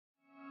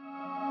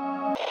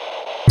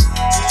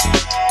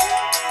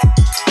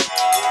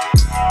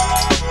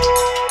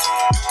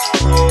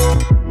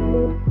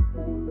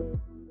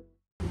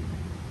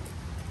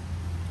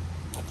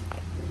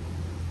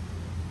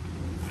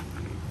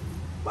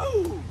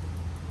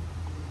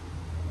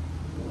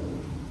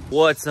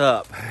What's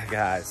up,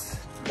 guys?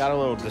 Got a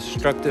little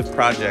destructive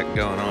project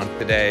going on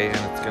today, and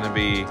it's gonna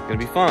be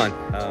fun.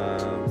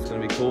 It's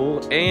gonna be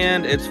cool,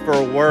 and it's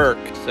for work.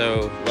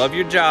 So love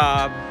your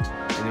job,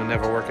 and you'll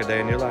never work a day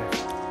in your life.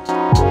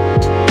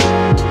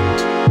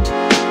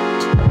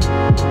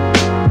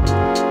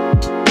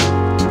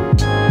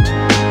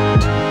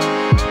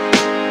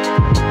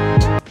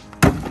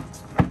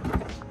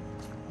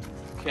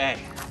 Okay,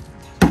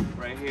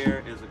 right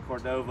here is a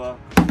Cordova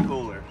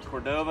cooler.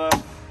 Cordova,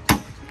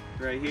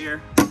 right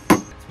here.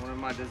 It's one of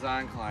my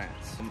design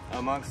clients.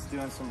 Amongst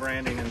doing some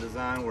branding and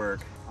design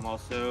work, I'm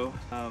also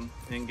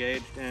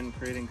engaged in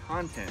creating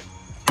content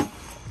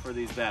for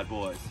these bad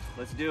boys.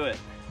 Let's do it.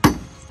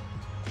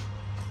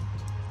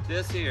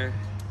 This here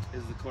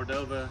is the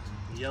Cordova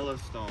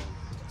Yellowstone.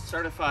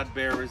 Certified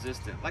bear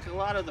resistant, like a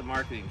lot of the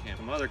marketing camp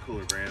from other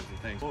cooler brands and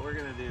things. What we're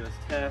gonna do is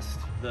test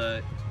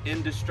the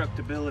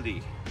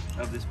indestructibility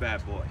of this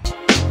bad boy.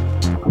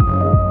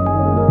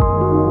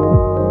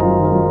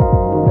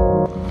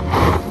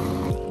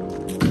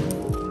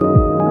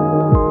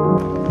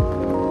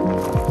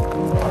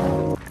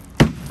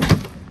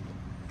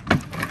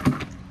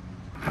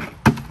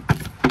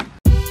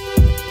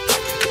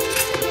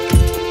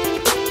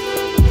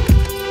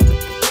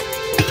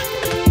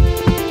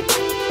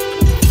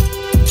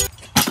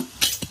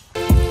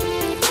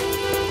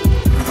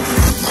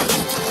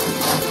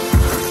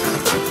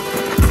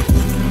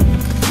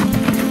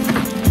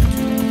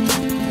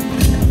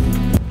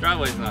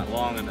 Driveway's not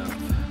long enough.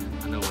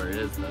 I know where it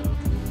is though.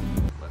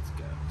 Let's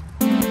go.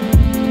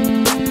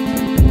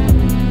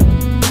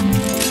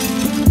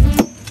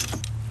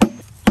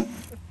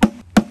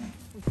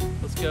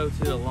 Let's go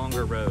to the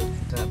longer road.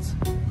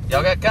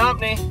 Y'all got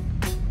company.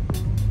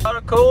 Got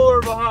a cooler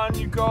behind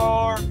your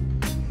car.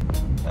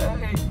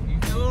 Hey, you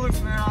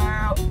coolers now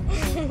out.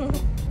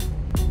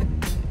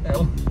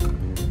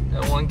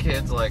 that one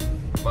kid's like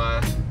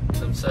by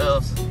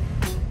themselves.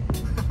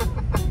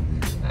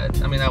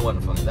 I mean, that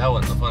wasn't funny. That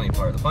wasn't the funny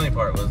part. The funny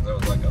part was there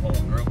was like a whole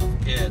group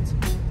of kids,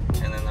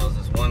 and then there was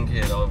this one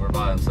kid over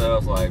by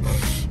himself, like,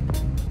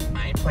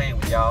 I ain't playing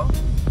with y'all.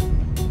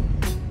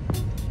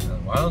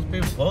 Why are those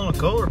people pulling a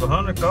cooler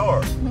behind their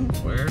car? It's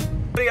weird.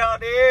 What are y'all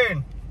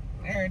doing?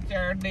 There's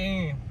y'all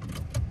doing.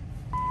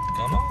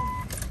 Come on.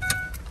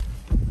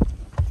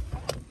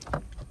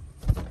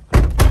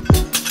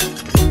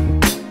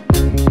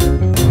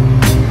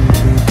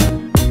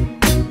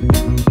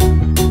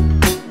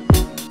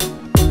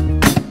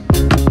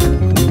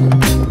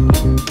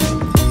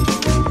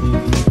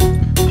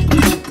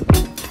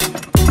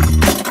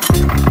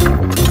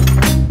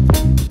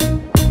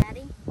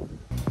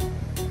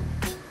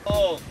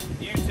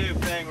 YouTube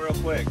thing real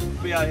quick.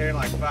 We'll be out here in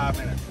like 5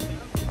 minutes.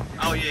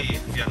 Oh yeah,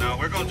 no,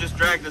 we're gonna just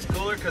drag this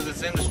cooler because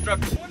it's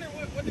indestructible. I wonder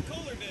what the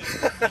cooler did.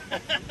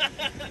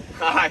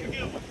 Alright.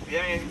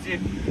 Yeah, you.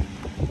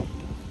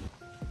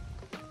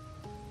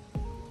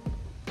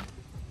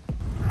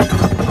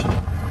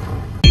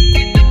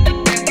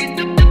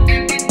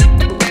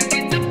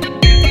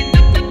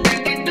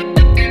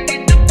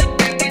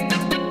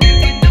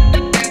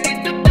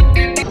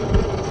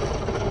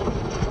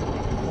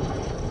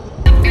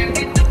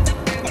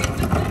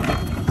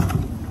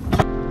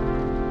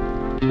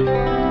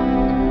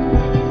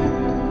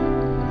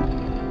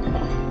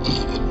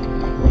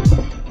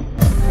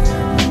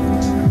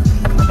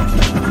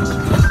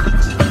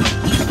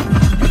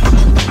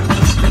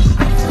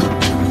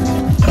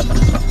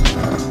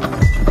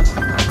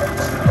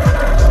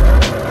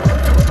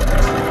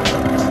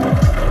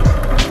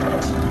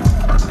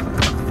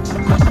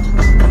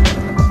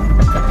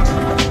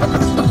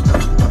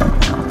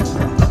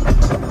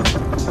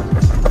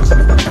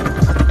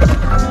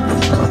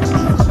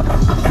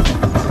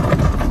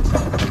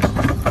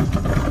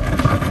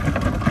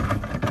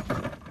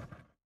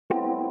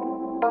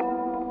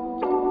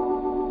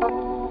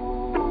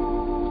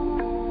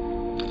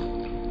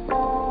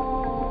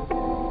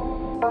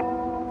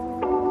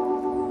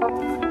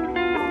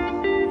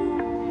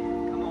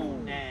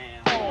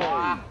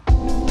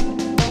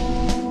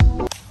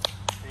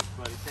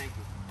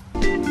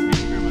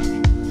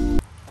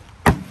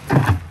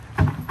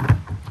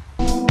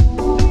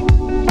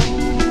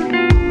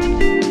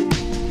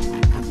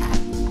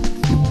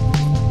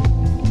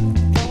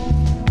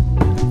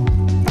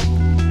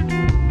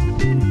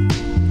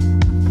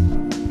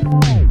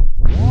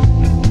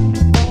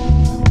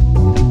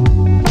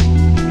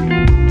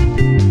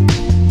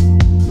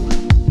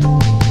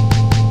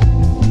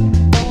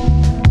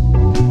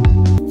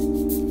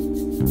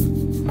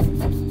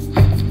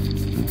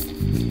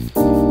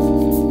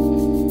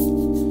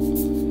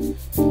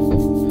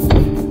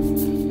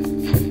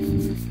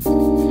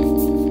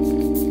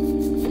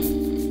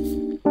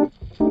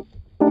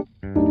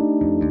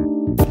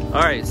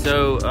 Alright,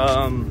 so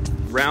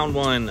round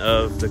one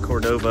of the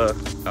Cordova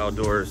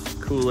Outdoors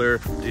cooler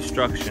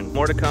destruction.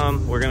 More to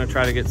come. We're going to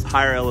try to get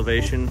higher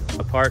elevation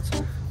parts,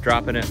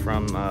 dropping it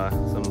from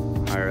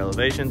some higher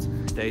elevations.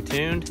 Stay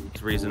tuned.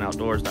 It's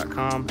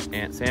ReasonOutdoors.com,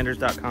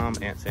 AntSanders.com,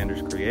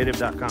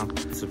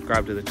 AntSandersCreative.com.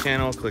 Subscribe to the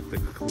channel, click the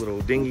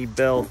little dingy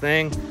bell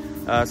thing.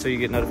 so you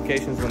get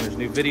notifications when there's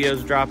new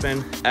videos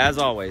dropping. As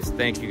always,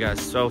 thank you guys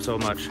so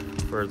much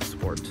for the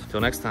support.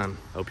 Till next time,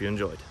 hope you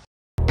enjoyed.